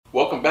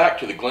Welcome back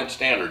to the Glint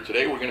Standard.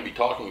 Today we're going to be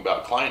talking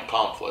about client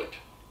conflict.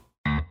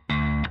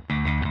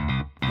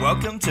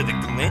 Welcome to the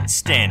Glint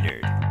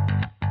Standard,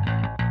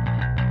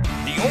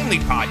 the only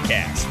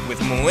podcast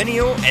with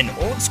millennial and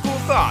old school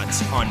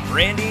thoughts on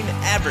branding,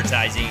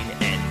 advertising,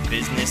 and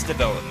business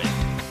development.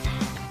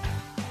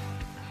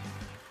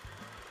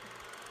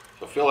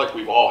 So I feel like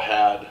we've all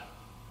had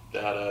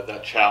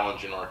that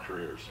challenge in our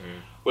careers,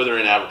 whether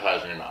in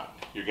advertising or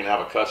not. You're going to have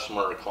a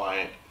customer or a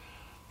client,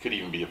 could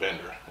even be a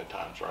vendor at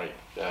times, right?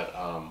 That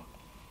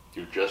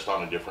you're just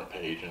on a different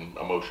page and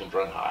emotions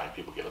run high,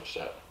 people get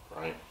upset,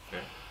 right? Yeah.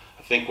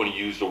 I think when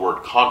you use the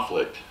word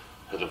conflict,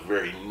 it has a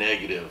very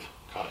negative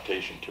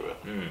connotation to it,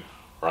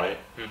 right?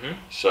 Mm-hmm.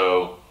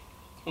 So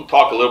we'll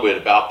talk a little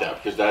bit about that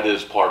because that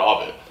is part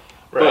of it.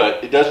 Right.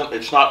 But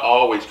it's not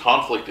always,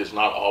 conflict is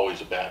not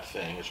always a bad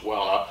thing as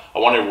well. I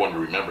want everyone to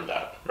remember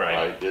that,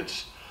 right?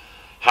 It's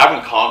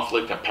having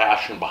conflict and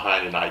passion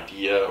behind an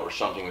idea or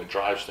something that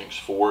drives things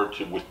forward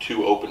with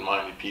two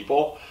open-minded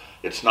people.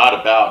 It's not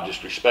about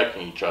just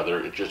respecting each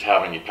other. It's just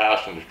having a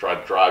passion to try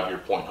to drive your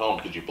point home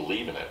because you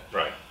believe in it.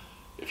 Right.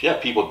 If you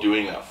have people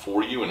doing that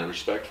for you in a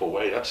respectful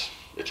way,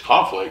 it's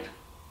conflict,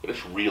 but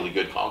it's really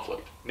good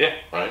conflict. Yeah.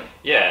 Right?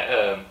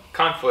 Yeah.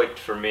 Conflict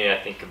for me,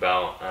 I think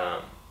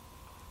about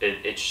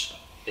it's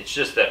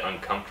just that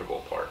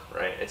uncomfortable part,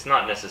 right? It's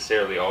not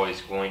necessarily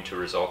always going to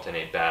result in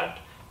a bad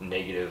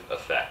negative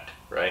effect,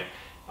 right?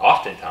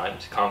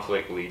 Oftentimes,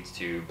 conflict leads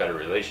to better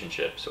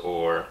relationships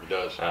or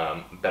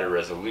better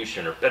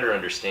resolution or better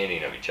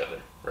understanding of each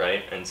other,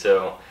 right? And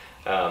so,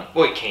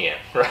 it can,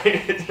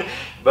 right?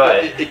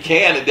 But it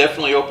can. It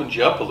definitely opens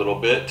you up a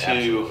little bit to,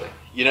 absolutely.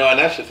 And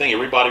that's the thing.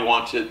 Everybody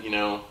wants it,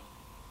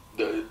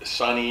 the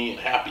sunny and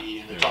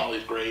happy, and it's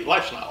always great.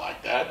 Life's not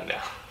like that. No.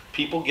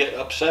 People get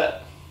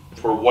upset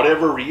for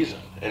whatever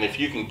reason, and if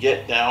you can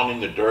get down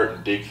in the dirt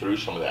and dig through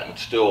some of that and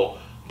still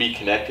be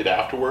connected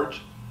afterwards,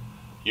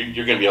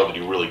 you're going to be able to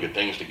do really good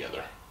things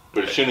together.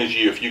 But as soon as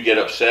if you get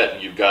upset,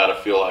 and you've got to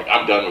feel like,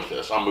 I'm done with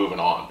this, I'm moving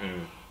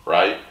on,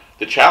 right?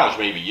 The challenge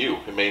may be you.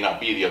 It may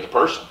not be the other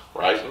person,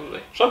 right?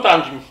 Absolutely.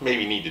 Sometimes you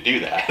maybe need to do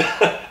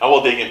that. I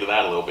will dig into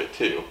that a little bit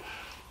too.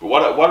 But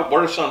what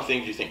are some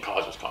things you think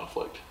causes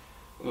conflict?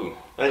 On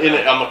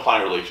the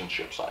client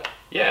relationship side.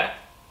 Yeah.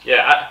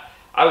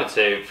 I would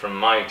say from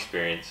my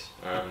experience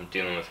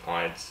dealing with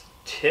clients,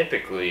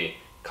 typically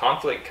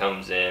conflict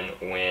comes in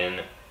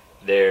when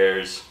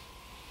there's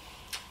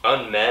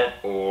unmet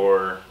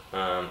or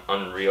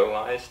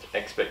unrealized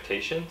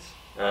expectations,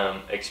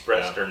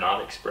 expressed or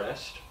not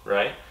expressed,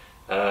 right?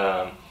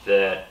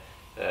 That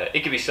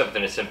it could be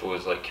something as simple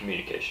as like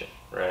communication,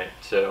 right?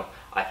 So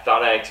I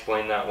thought I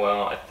explained that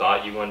well. I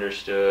thought you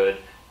understood.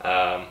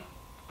 I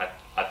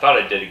thought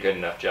I did a good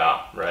enough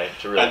job, right?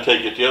 To really I'd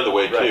take it the other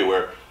way too,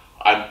 where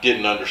I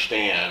didn't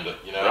understand.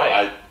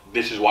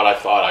 This is what I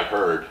thought I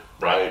heard,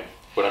 right?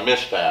 But I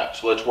missed that,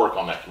 so let's work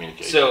on that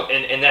communication. So,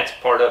 and that's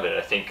part of it.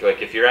 I think,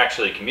 like, if you're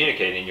actually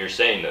communicating, you're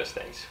saying those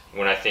things.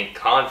 When I think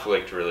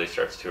conflict really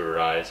starts to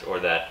arise, or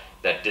that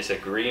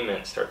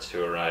disagreement starts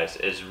to arise,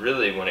 is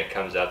really when it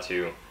comes out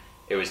to,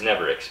 it was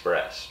never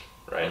expressed,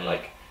 right? Mm-hmm.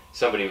 Like,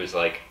 somebody was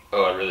like,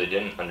 oh, I really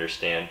didn't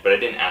understand, but I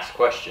didn't ask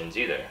questions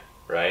either,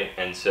 right?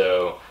 And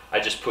so I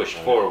just pushed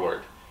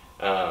forward.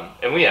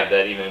 And we have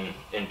that even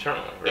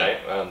internally, right?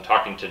 Yeah.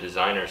 Talking to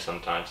designers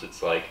sometimes,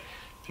 it's like,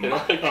 I'm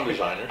not picking on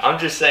designers. I'm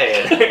just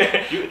saying.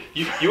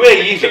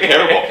 UAEs are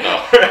terrible.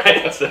 No.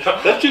 Right. So,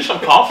 let's do some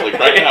conflict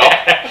right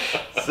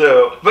now.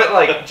 So, but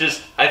like,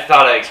 I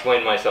thought I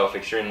explained myself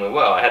extremely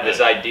well. I had this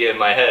idea in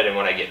my head, and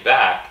when I get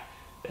back,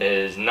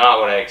 is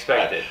not what I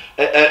expected.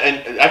 Right.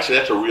 And actually,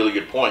 that's a really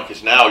good point,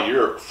 because now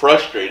you're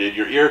frustrated,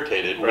 you're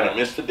irritated, we're going to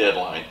miss the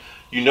deadline.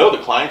 You know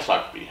the client's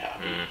not going to be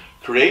happy.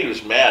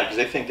 Creative's mad because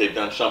they think they've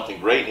done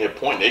something great and hit a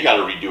point, they got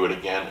to redo it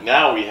again.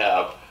 Now we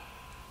have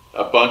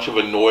a bunch of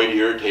annoyed,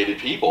 irritated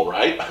people,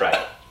 right? Right.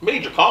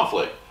 Major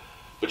conflict.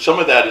 But some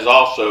of that is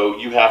also,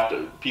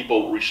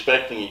 people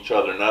respecting each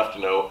other enough to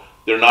know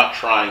they're not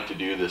trying to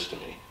do this to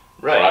me.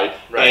 Right.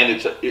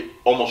 And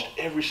almost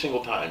every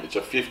single time, it's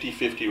a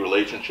 50-50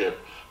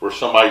 relationship where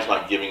somebody's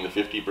not giving the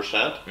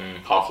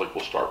 50%, conflict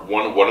will start.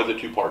 One of the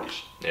two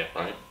parties. Yeah.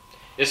 Right?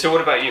 Yeah, so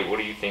what about you? What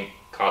do you think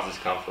causes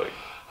conflict?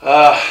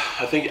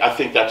 I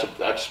think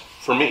that's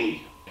for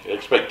me,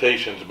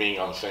 expectations being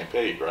on the same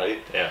page, right?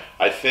 Yeah.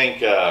 I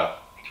think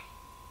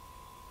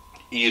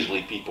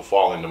easily people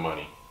fall into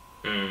money.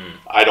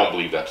 I don't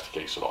believe that's the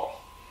case at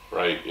all,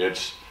 right?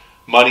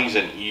 Money's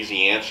an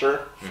easy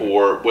answer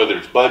for whether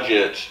it's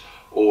budgets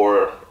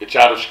or it's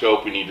out of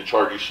scope, we need to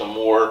charge you some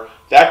more.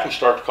 That can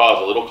start to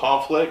cause a little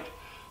conflict,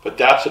 but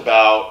that's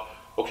about,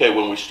 okay,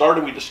 when we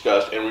started, we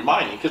discussed and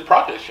reminding, because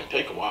projects can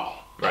take a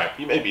while. Right.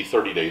 You may be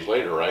 30 days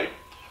later, right?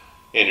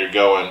 And you're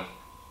going,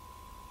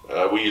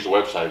 we use a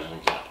website as an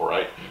example,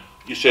 right?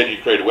 You said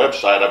you create a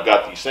website, I've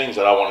got these things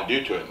that I want to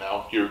do to it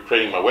now. You're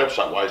creating my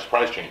website, why is the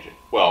price changing?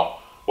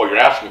 Well, what you're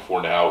asking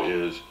for now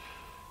is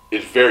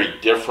very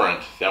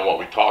different than what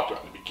we talked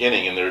about in the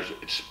beginning, and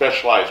it's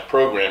specialized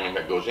programming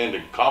that goes in to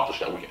accomplish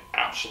that. We can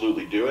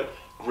absolutely do it.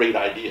 Great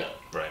idea.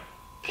 Right.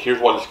 here's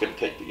what it's going to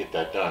take to get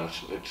that done.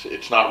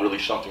 It's not really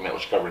something that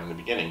was covered in the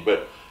beginning,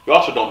 but you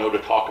also don't know to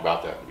talk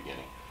about that in the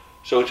beginning.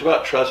 So it's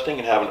about trusting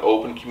and having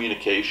open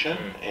communication,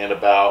 and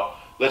about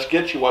let's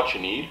get you what you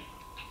need,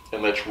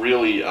 and let's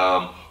really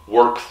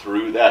work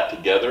through that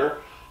together.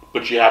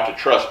 But you have to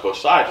trust both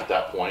sides at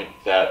that point,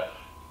 that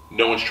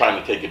no one's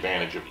trying to take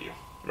advantage of you,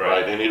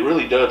 right? And it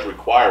really does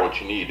require what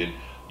you need, and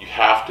you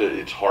have to.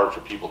 It's hard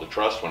for people to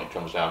trust when it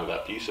comes down to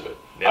that piece of it.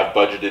 Yeah. I've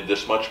budgeted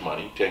this much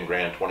money, 10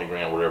 grand, 20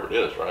 grand, whatever it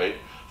is, right,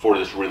 for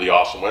this really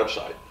awesome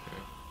website,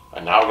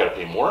 and now we got to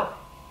pay more.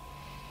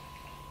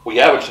 We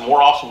have it's a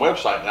more awesome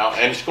website now,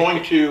 and it's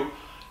going to.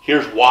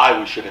 Here's why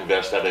we should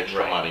invest that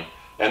extra money,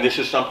 and this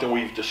is something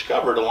we've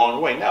discovered along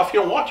the way. Now, if you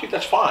don't want to,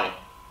 that's fine.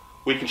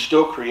 We can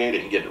still create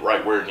it and get it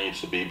right where it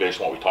needs to be based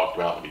on what we talked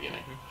about in the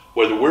beginning.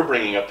 Whether we're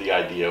bringing up the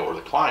idea or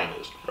the client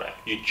is. Right.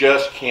 You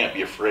just can't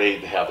be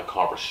afraid to have the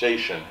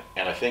conversation,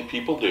 and I think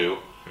people do.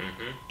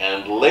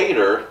 And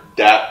later,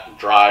 that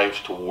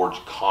drives towards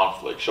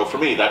conflict. So for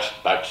me, that's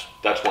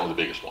one of the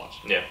biggest ones.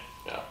 Yeah.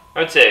 I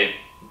would say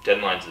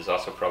deadlines is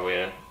also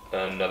probably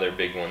another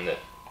big one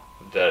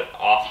that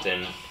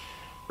often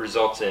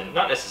results in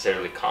not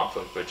necessarily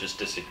conflict, but just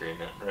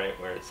disagreement, right?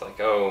 Where it's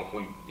like, oh,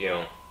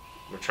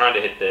 we're trying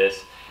to hit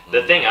this.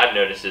 The thing I've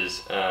noticed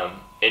is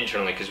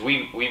internally, because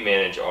we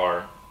manage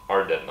our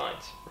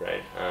deadlines,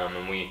 right?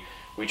 And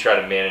we try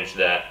to manage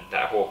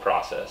that whole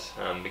process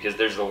because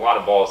there's a lot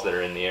of balls that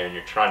are in the air and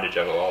you're trying to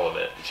juggle all of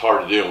it. It's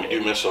hard to do. We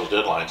do miss those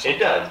deadlines sometimes. It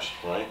does,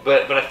 right?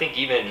 But I think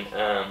even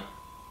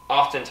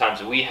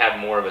oftentimes we have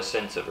more of a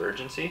sense of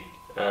urgency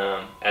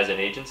as an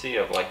agency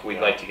of like, we'd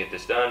like to get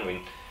this done.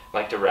 We'd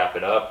like to wrap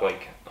it up,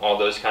 like all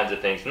those kinds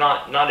of things.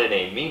 Not in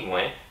a mean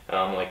way.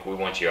 Like we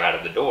want you out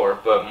of the door,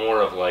 but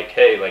more of like,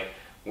 hey, like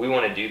we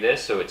want to do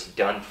this so it's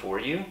done for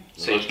you.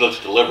 So let's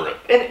deliver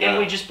it. And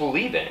we just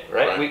believe in it,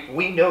 right?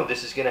 We know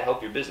this is going to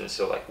help your business.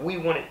 So like we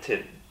want it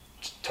to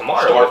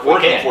tomorrow. Start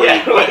working for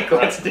you. Like,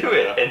 let's do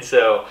it. Yeah. And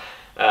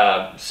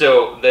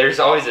so there's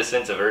always a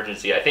sense of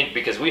urgency, I think,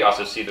 because we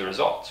also see the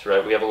results,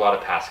 right? We have a lot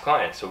of past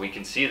clients, so we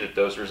can see that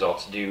those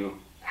results do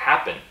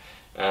happen.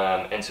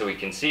 And so we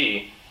can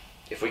see,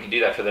 if we can do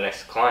that for the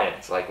next client,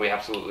 it's like we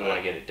absolutely want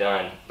to get it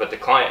done. But the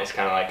client is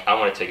kind of like, I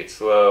want to take it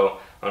slow.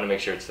 I want to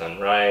make sure it's done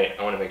right.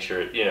 I want to make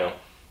sure,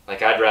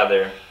 like I'd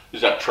rather.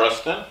 Is that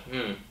trust then?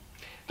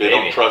 They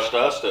don't trust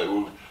us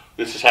that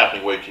this is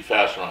happening way too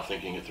fast. We're not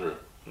thinking it through.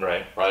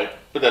 Right.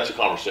 But that's a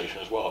conversation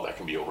as well that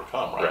can be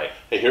overcome, right?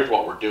 Hey, here's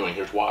what we're doing.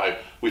 Here's why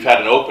we've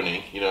had an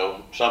opening.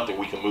 Something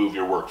we can move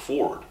your work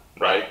forward,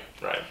 right?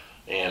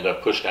 And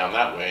push down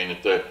that way. And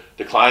if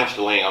the client's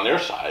delaying on their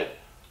side,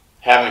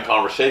 having a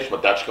conversation,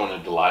 but that's going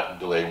to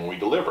delay when we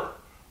deliver.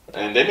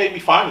 And they may be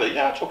fine with it.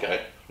 Yeah, it's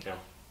okay. Yeah.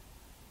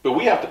 But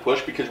we have to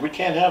push because we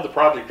can't have the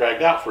project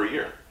dragged out for a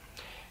year.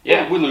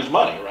 Yeah. We lose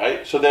money,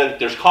 right? So then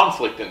there's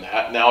conflict in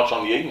that. Now it's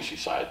on the agency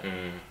side.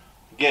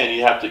 Again,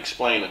 you have to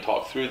explain and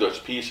talk through those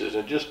pieces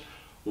and just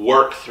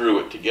work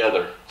through it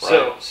together.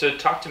 Right? So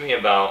talk to me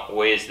about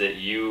ways that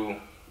you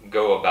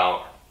go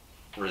about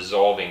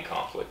resolving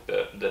conflict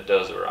that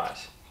does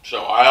arise.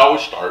 So I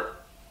always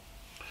start,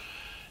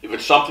 if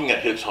it's something that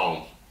hits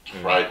home,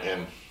 right,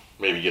 and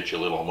maybe gets you a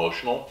little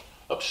emotional,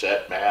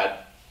 upset, mad,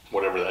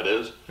 whatever that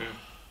is,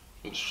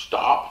 and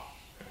stop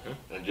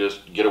and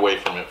just get away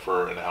from it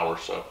for an hour or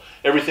so.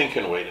 Everything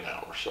can wait an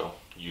hour or so,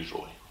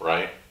 usually,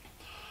 right?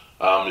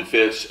 If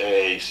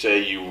it's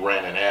say you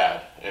ran an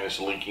ad and it's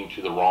linking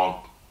to the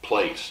wrong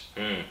place,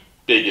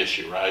 big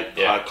issue, right?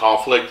 Yeah.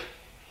 Conflict,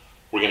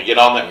 we're going to get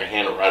on that and we're going to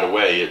handle it right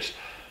away.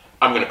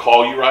 I'm going to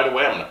call you right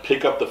away. I'm going to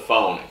pick up the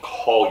phone and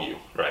call you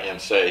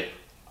and say,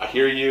 I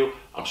hear you.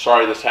 I'm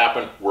sorry this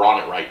happened. We're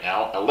on it right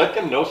now. And let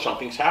them know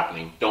something's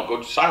happening. Don't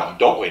go silent.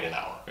 Don't wait an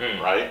hour,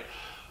 right?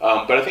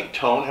 But I think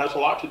tone has a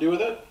lot to do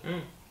with it.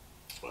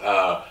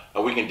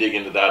 And we can dig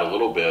into that a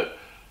little bit.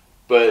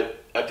 But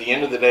at the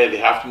end of the day, they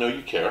have to know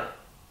you care.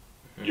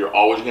 You're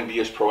always going to be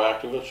as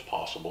proactive as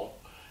possible.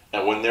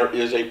 And when there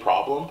is a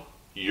problem,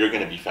 you're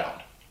going to be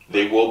found.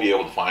 They will be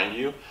able to find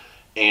you.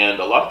 And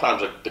a lot of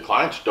times, the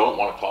clients don't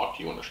want to talk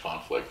to you when there's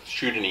conflict.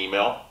 Shoot an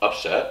email,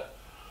 upset.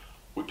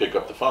 We pick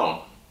up the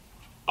phone.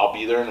 I'll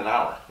be there in an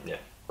hour. Yeah.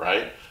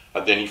 Right?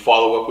 And then you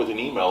follow up with an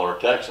email or a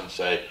text and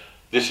say,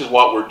 this is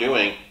what we're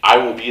doing. I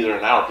will be there in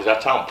an hour because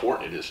that's how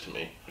important it is to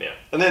me. Yeah.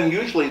 And then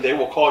usually they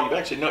will call you back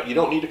and say, no, you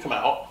don't need to come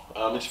out.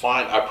 It's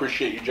fine. I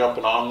appreciate you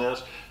jumping on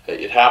this.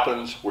 It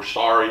happens. We're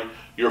sorry.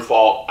 Your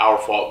fault, our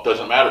fault.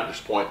 Doesn't matter at this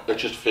point.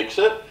 Let's just fix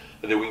it.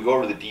 And then we can go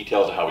over the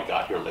details of how we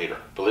got here later.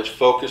 But let's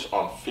focus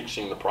on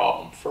fixing the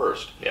problem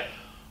first. Yeah.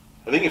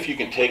 I think if you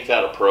can take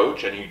that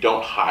approach and you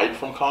don't hide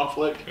from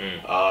conflict,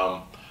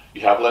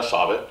 you have less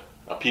of it.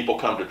 People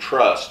come to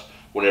trust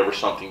whenever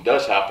something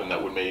does happen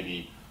that would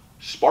maybe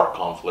spark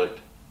conflict.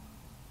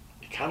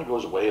 It kind of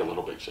goes away a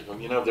little bit. So, they're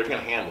going to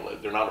handle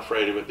it. They're not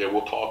afraid of it. They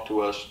will talk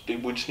to us.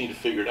 We just need to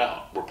figure it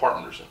out. We're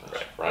partners in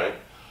this, right?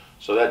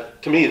 So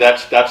that, to me,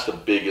 that's the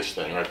biggest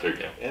thing right there.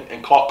 Yeah.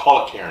 And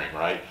call it caring,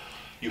 right?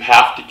 You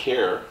have to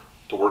care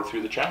to work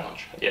through the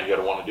challenge. Yeah. You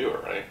got to want to do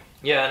it, right?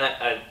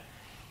 Yeah, and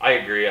I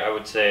agree. I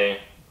would say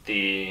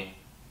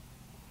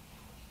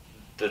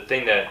the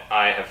thing that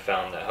I have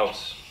found that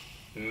helps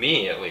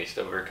me at least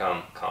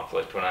overcome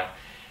conflict when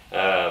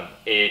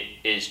it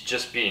is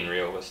just being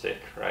realistic,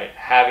 right?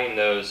 Having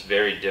those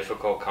very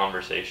difficult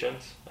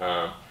conversations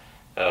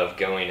of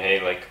going,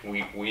 hey, like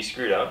we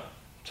screwed up,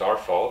 it's our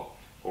fault,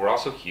 but we're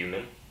also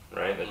human,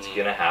 right? That's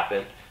gonna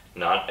happen.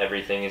 Not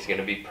everything is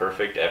gonna be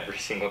perfect every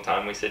single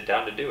time we sit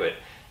down to do it.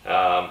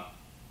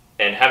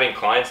 And having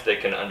clients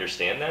that can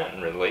understand that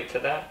and relate to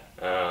that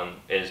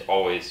is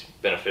always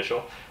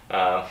beneficial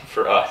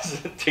for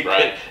us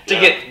to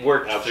get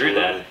worked through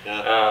that.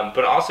 Yeah.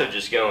 But also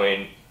just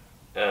going,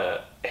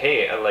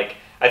 hey, like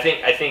I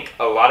think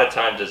a lot of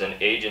times as an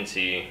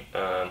agency,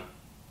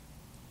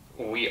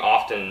 we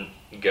often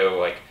go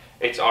like,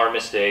 it's our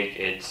mistake.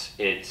 It's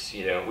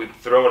we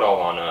throw it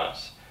all on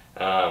us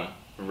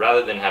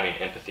rather than having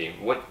empathy.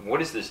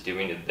 What is this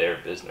doing to their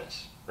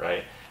business,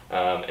 right?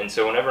 And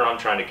so whenever I'm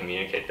trying to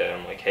communicate that,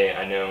 I'm like, hey,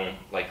 I know,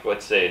 like,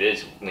 let's say it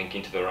is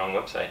linking to the wrong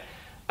website.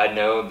 I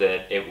know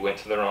that it went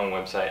to the wrong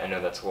website. I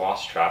know that's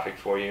lost traffic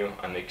for you.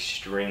 I'm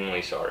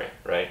extremely sorry,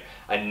 right?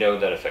 I know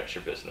that affects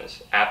your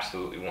business.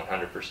 Absolutely,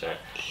 100%.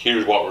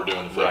 Here's what we're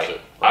doing to fix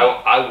it.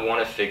 Right? I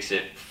want to fix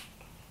it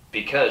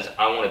because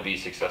I want to be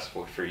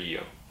successful for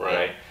you,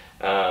 right?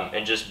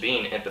 And just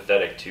being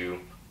empathetic to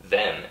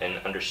them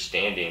and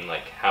understanding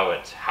like how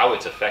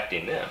it's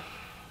affecting them.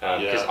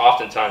 Because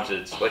oftentimes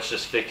it's, let's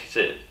just fix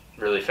it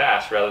really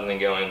fast rather than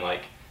going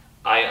like,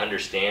 I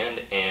understand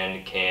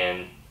and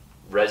can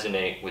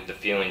resonate with the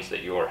feelings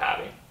that you're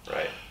having,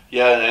 right?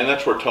 Yeah, and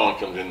that's where tone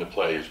comes into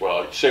play as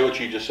well. Say what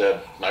you just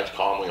said, nice,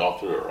 calmly all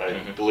through it, right?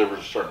 Mm-hmm. Delivers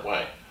a certain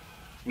way.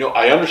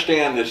 I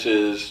understand this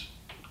is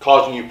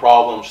causing you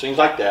problems, things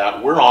like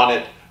that. We're on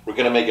it. We're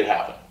going to make it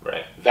happen.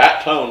 Right.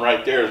 That tone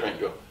right there is going to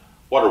go,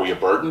 what, are we a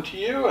burden to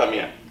you? I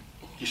mean,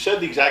 you said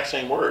the exact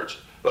same words.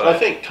 But so I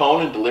think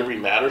tone and delivery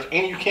matters,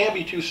 and you can't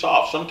be too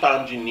soft.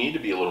 Sometimes you need to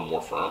be a little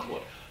more firm.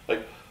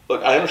 Like,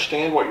 look, I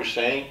understand what you're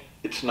saying.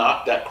 It's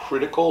not that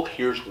critical.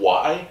 Here's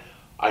why.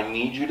 I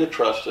need you to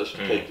trust us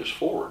to take this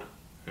forward,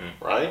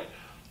 right?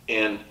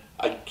 And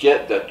I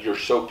get that you're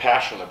so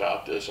passionate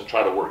about this and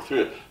try to work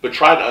through it, but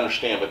try to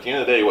understand. But at the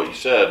end of the day, what you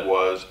said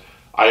was,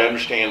 I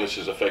understand this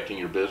is affecting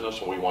your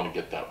business, and we want to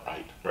get that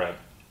right. Right.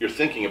 You're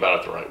thinking about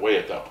it the right way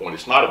at that point.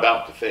 It's not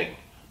about the thing.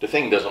 The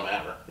thing doesn't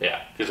matter.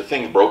 Yeah. Because the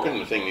thing's broken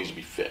and the thing needs to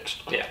be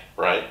fixed. Yeah.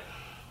 Right?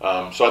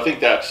 So I think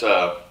that's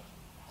a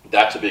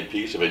big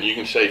piece of it. And you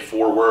can say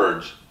 4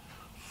 words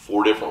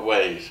 4 different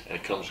ways, and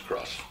it comes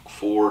across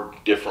 4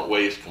 different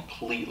ways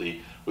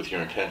completely with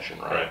your intention,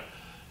 right?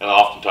 And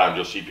oftentimes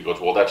you'll see people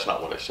go, well, that's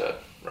not what I said.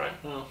 Right.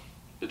 Well,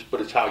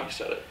 but it's how you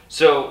said it.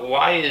 So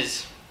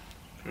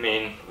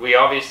we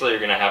obviously are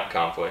going to have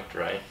conflict,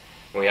 right?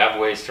 We have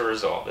ways to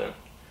resolve it.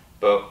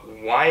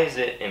 But why is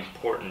it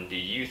important, do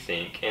you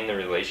think, in the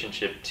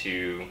relationship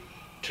to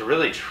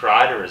really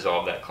try to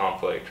resolve that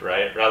conflict,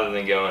 right? Rather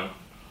than going,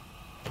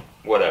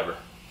 whatever.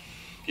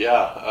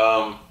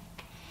 Yeah.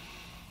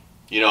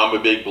 I'm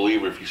a big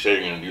believer, if you say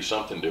you're going to do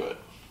something, do it.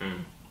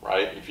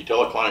 Right? If you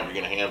tell a client you're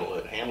going to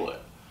handle it.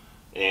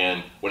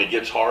 And when it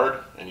gets hard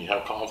and you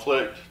have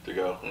conflict, to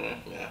go,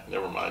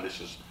 never mind,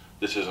 this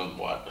isn't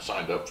what I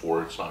signed up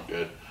for, it's not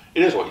good.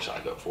 It is what you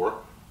signed up for,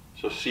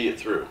 so see it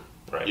through.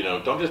 Right.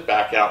 Don't just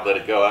back out and let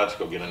it go. Let's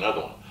go get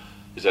another one.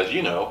 Because as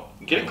you know,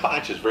 getting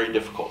clients is very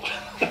difficult.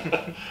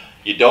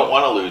 You don't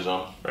want to lose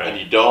them, and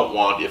you don't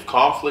want, if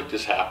conflict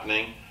is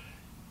happening,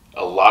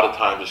 a lot of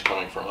times it's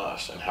coming from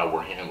us and how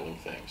we're handling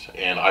things.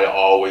 And I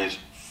always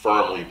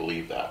firmly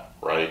believe that,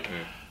 right?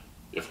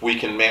 If we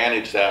can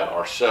manage that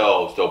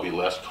ourselves, there'll be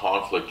less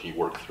conflict, you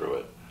work through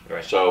it.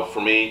 Right. So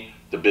for me,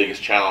 the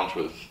biggest challenge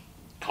with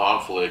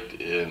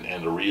conflict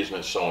and the reason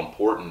it's so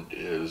important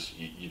is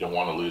you don't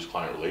want to lose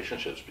client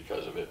relationships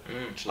because of it.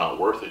 It's not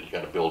worth it. You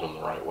got to build them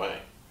the right way.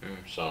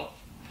 So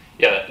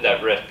yeah,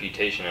 that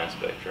reputation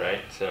aspect, right?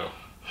 So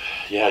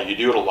yeah, you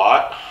do it a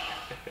lot,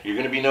 you're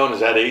going to be known as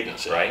that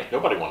agency. Right.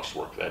 Nobody wants to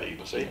work for that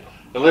agency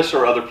unless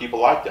there are other people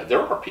like that.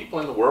 There are people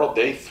in the world,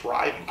 they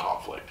thrive in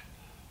conflict.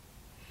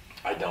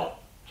 I don't.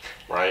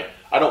 Right?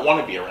 I don't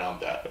want to be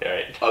around that.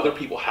 Right. Other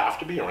people have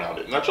to be around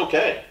it, and that's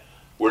okay.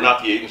 We're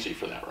not the agency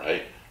for that,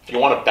 right? If you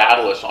want to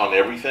battle us on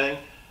everything,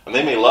 and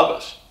they may love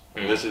us,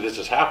 and this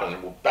has happened,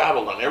 and we're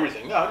battled on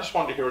everything. No, I just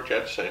wanted to hear what you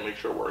had to say, make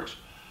sure it works.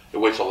 It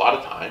wastes a lot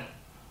of time.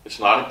 It's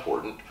not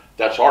important.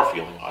 That's our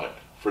feeling on it.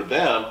 For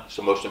them, it's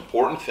the most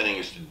important thing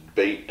is to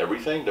debate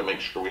everything to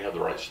make sure we have the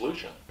right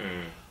solution.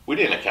 We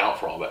didn't account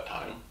for all that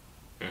time.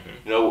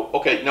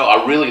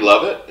 I really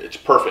love it. It's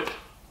perfect.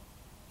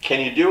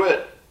 Can you do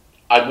it?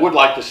 I would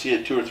like to see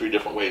it 2 or 3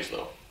 different ways,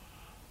 though.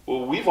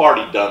 Well, we've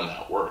already done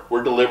that work.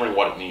 We're delivering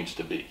what it needs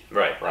to be.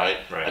 Right.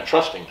 And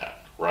trusting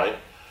that, right?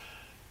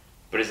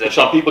 But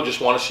some people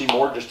just want to see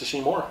more just to see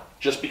more,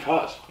 just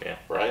because. Yeah.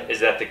 Right? Is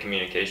that the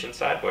communication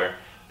side where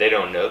they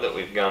don't know that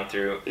we've gone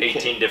through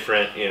 18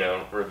 different,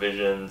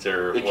 revisions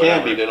or It whatever?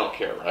 Can be, they don't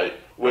care, right?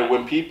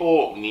 When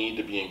people need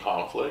to be in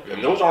conflict,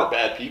 and those aren't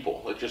bad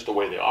people, it's just the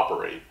way they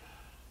operate,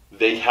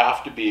 they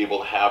have to be able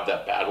to have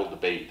that battle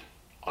debate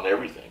on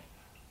everything.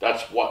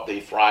 That's what they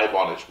thrive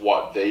on. It's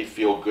what they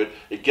feel good.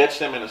 It gets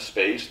them in a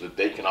space that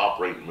they can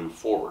operate and move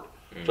forward.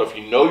 Mm-hmm. So if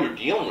you know you're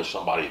dealing with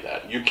somebody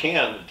that you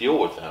can deal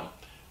with them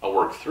and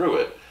work through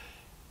it.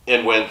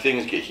 And when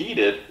things get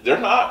heated, they're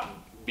not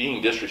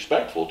being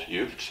disrespectful to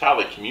you. It's how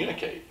they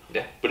communicate.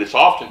 Yeah. But it's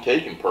often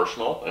taken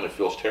personal, and it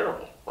feels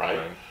terrible, right?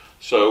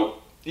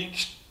 So you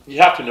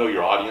have to know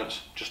your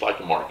audience, just like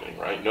in marketing,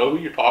 right? Know who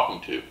you're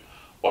talking to.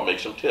 What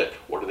makes them tick?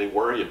 What do they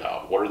worry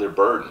about? What are their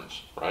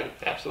burdens, right?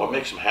 Absolutely. What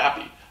makes them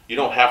happy? You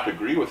don't have to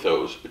agree with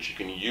those, but you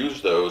can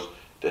use those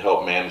to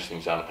help manage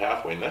things down the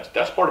pathway, and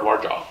that's part of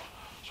our job.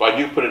 So I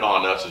do put it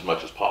on us as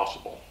much as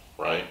possible,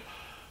 right?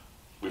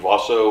 We've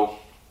also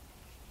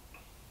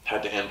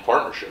had to end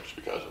partnerships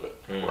because of it,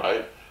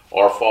 right?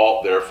 Our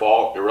fault, their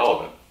fault,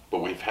 irrelevant,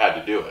 but we've had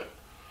to do it.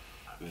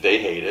 They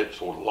hate it,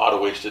 so a lot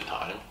of wasted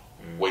time,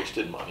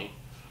 wasted money,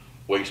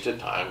 wasted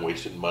time,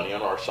 wasted money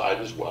on our side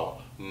as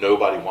well.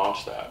 Nobody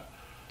wants that.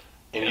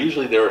 And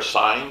usually there are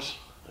signs,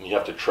 and you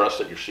have to trust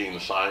that you're seeing the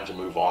signs and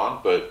move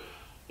on, but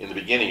in the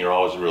beginning you're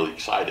always really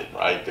excited,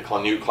 right?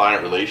 The new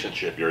client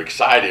relationship, you're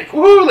excited,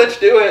 woo, let's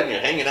do it, and you're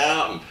hanging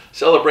out and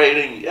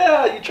celebrating,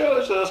 yeah, you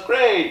chose us,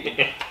 great.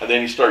 And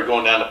then you start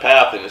going down the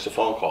path and it's a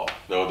phone call.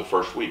 No, the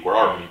first week, where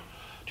are we?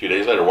 2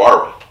 days later, where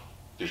are we?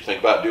 Did you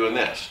think about doing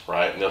this,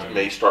 right? And they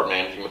may start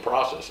managing the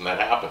process, and that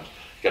happens.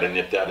 You got to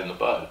nip that in the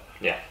bud.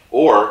 Yeah.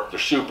 Or they're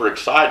super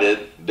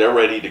excited, they're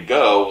ready to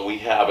go, and we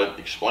haven't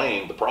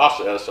explained the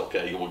process.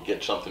 Okay, we'll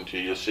get something to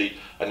you. You'll see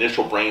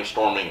initial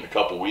brainstorming in a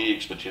couple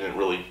weeks, but you didn't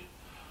really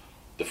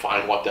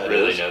define what that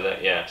really is. Know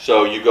that, yeah.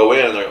 So you go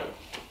in and they're,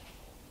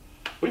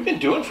 we've been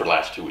doing for the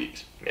last 2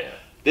 weeks. Yeah.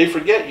 They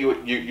forget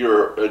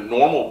you're a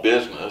normal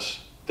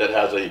business that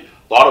has a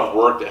lot of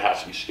work that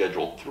has to be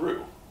scheduled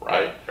through,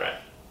 right? Right.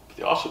 But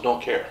they also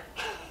don't care.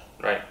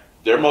 Right.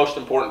 Their most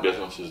important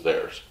business is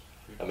theirs,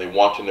 and they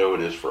want to know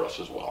it is for us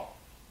as well,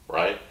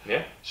 right?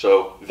 Yeah.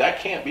 So that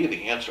can't be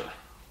the answer.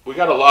 We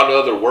got a lot of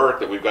other work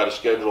that we've got to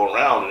schedule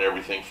around and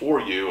everything for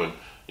you, and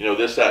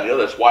this, that, and the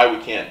other. That's why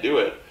we can't do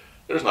it.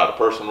 There's not a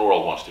person in the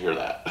world who wants to hear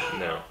that.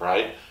 No.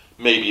 Right?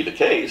 May be the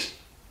case,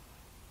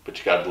 but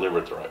you got to deliver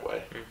it the right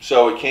way.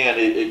 So it can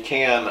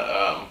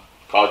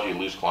cause you to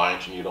lose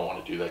clients, and you don't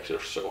want to do that because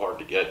they're so hard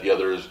to get. The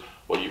other is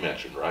what you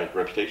mentioned, right?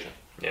 Reputation.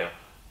 Yeah.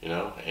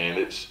 And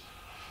it's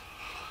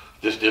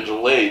this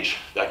digital age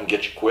that can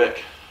get you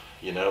quick.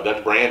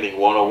 That's branding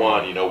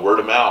 101. Word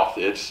of mouth.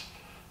 It's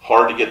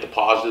hard to get the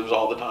positives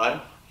all the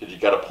time because you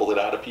got to pull it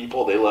out of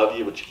people. They love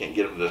you, but you can't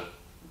get them to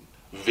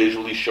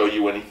visually show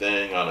you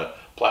anything on a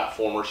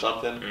platform or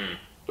something.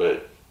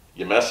 But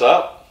you mess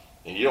up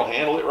and you don't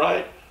handle it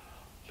right,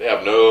 they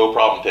have no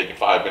problem taking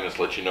 5 minutes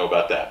to let you know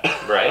about that.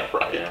 Right.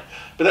 Right. Yeah.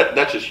 But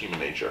that's just human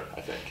nature,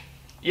 I think.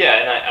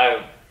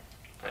 Yeah,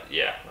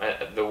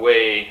 and the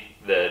way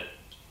that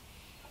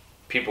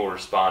people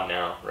respond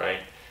now, right?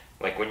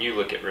 Like when you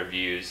look at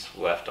reviews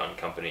left on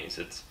companies,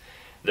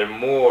 they're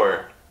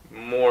more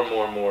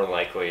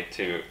likely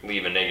to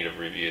leave a negative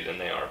review than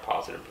they are a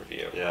positive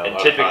review. Yeah, and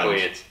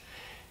typically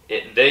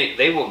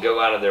they will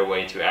go out of their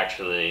way to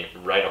actually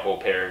write a whole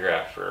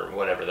paragraph or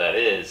whatever that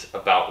is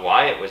about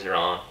why it was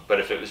wrong. But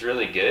if it was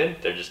really good,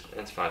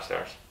 it's 5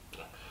 stars.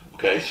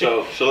 Okay,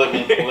 so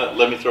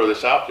let me throw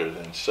this out there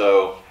then.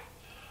 So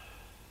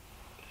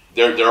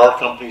there are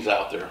companies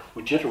out there.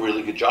 We did a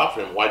really good job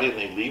for them. Why didn't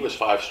they leave us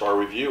 5-star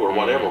review or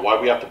whatever? Why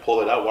do we have to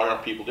pull it out? Why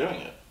aren't people doing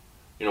it?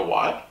 You know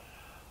why?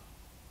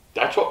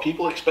 That's what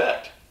people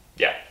expect.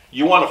 Yeah.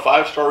 You want a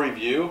 5-star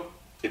review?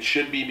 It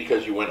should be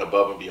because you went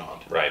above and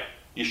beyond. Right.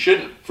 You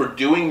shouldn't. For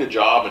doing the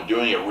job and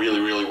doing it really,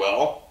 really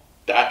well,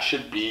 that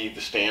should be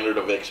the standard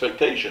of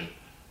expectation.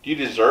 Do you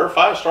deserve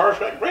 5 stars?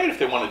 Right? Great if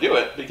they want to do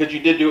it because you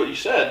did do what you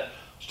said.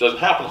 Which doesn't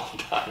happen all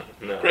the time.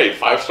 No. Great,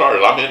 5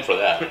 stars. I'm in for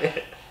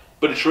that.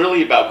 But it's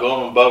really about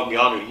going above and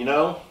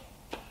beyond.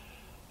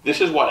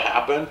 This is what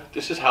happened.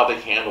 This is how they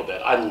handled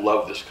that. I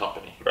love this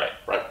company. Right.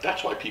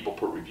 That's why people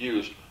put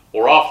reviews.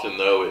 More often,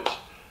 though, it's,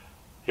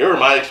 here are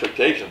my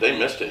expectations. They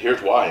missed it.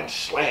 Here's why. And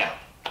slam.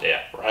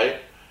 Yeah. Right?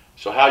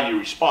 So how you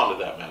respond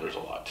to that matters a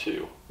lot,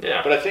 too.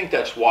 Yeah. But I think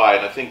that's why,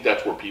 and I think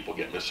that's where people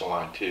get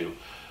misaligned, too.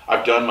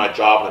 I've done my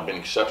job, and I've been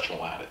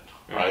exceptional at it.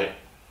 Right?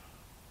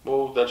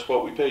 Well, that's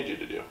what we paid you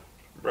to do.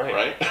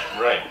 Right.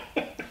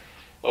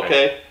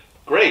 Okay.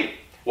 Great.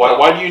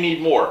 Why do you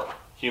need more?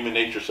 Human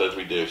nature says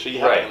we do. So you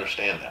have to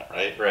understand that,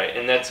 right? Right,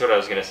 and that's what I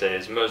was going to say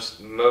is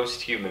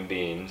most human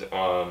beings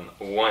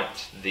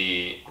want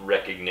the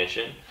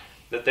recognition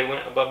that they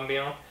went above and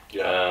beyond.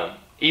 Yeah.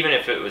 Even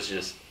if it was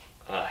just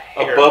a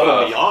hair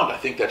above and beyond, I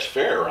think that's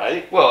fair,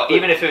 right? Well,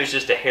 even if it was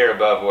just a hair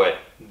above what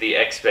the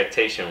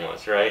expectation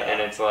was, right? Yeah.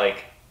 And it's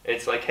like,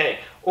 hey,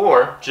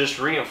 or just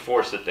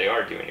reinforce that they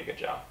are doing a good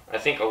job. I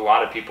think a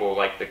lot of people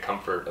like the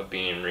comfort of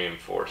being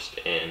reinforced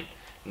in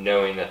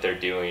knowing that they're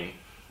doing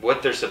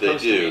what they're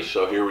supposed to be. They do.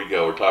 So here we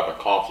go. We're talking about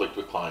conflict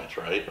with clients,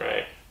 right?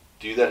 Right.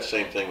 Do that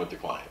same thing with the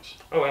clients.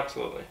 Oh,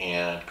 absolutely.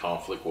 And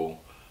conflict will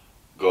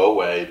go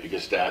away,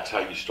 because that's how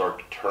you start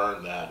to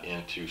turn that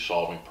into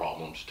solving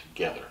problems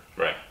together.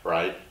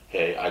 Right?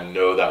 Hey, I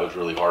know that was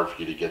really hard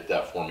for you to get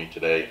that for me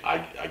today.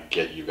 I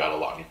get you got a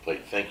lot on your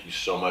plate. Thank you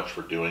so much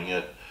for doing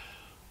it.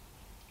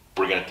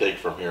 We're going to take it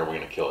from here. We're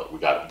going to kill it. We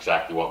got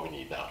exactly what we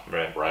need now.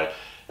 Right?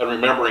 And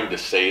remembering to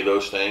say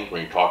those things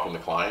when you're talking to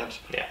clients,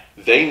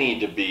 they need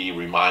to be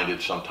reminded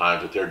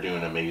sometimes that they're doing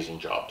an amazing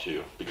job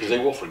too, because they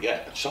will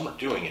forget. And some are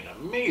doing an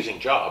amazing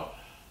job,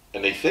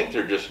 and they think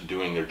they're just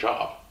doing their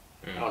job.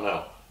 Oh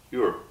no,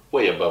 you are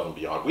way above and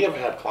beyond. We have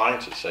had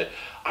clients that say,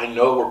 I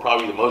know we're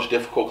probably the most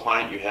difficult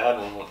client you had.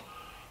 And I'm like,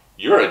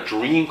 you're a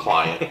dream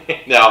client.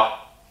 Now,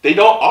 they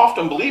don't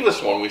often believe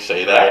us when we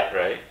say that.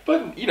 Right.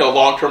 But,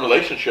 long-term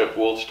relationship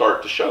will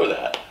start to show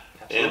that.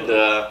 Absolutely.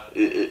 And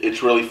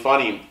it's really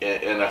funny,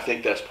 and I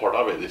think that's part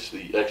of it. It's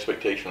the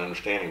expectation and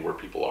understanding where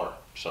people are.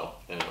 So,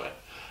 anyway,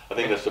 I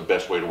think that's the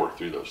best way to work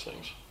through those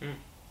things.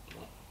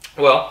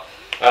 Well,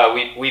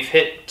 we've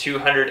hit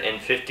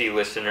 250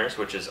 listeners,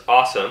 which is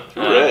awesome.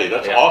 Hooray,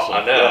 that's awesome.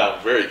 I know. Yeah,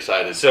 I'm very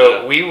excited.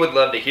 So we would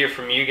love to hear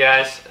from you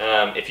guys.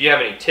 If you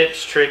have any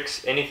tips,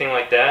 tricks, anything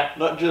like that.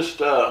 Not just,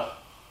 not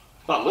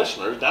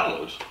listeners,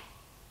 downloads.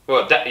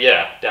 Well, downloads.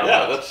 Yeah,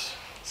 that's...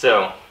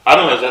 So... I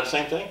don't know, is that the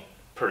same thing?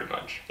 Pretty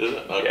much. Is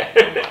it? Okay.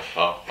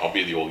 Yeah. I'll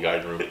be the old guy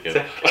in the room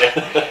again.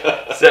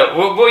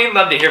 So we'd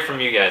love to hear from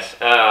you guys.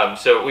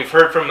 So we've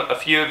heard from a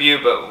few of you,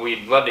 but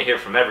we'd love to hear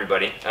from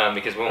everybody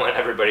because we want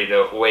everybody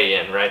to weigh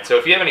in, right? So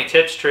if you have any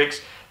tips, tricks,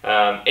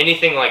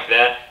 anything like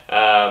that,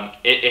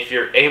 if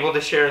you're able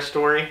to share a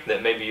story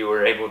that maybe you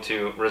were able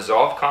to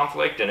resolve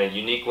conflict in a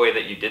unique way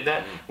that you did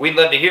that, we'd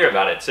love to hear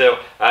about it. So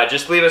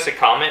just leave us a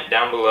comment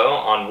down below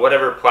on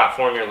whatever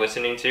platform you're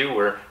listening to.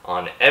 We're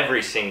on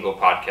every single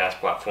podcast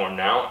platform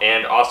now,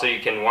 and also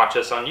you can watch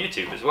us on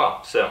YouTube as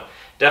well. So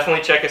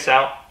definitely check us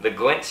out, the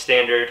Glint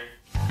Standard.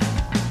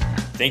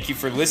 Thank you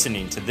for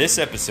listening to this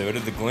episode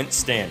of the Glint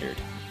Standard,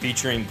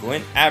 featuring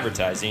Glint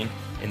Advertising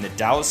in the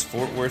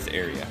Dallas-Fort Worth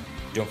area.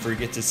 Don't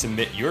forget to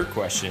submit your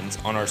questions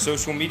on our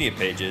social media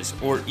pages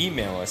or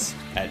email us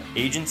at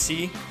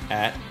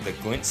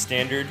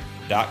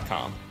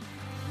agency@theglintstandard.com.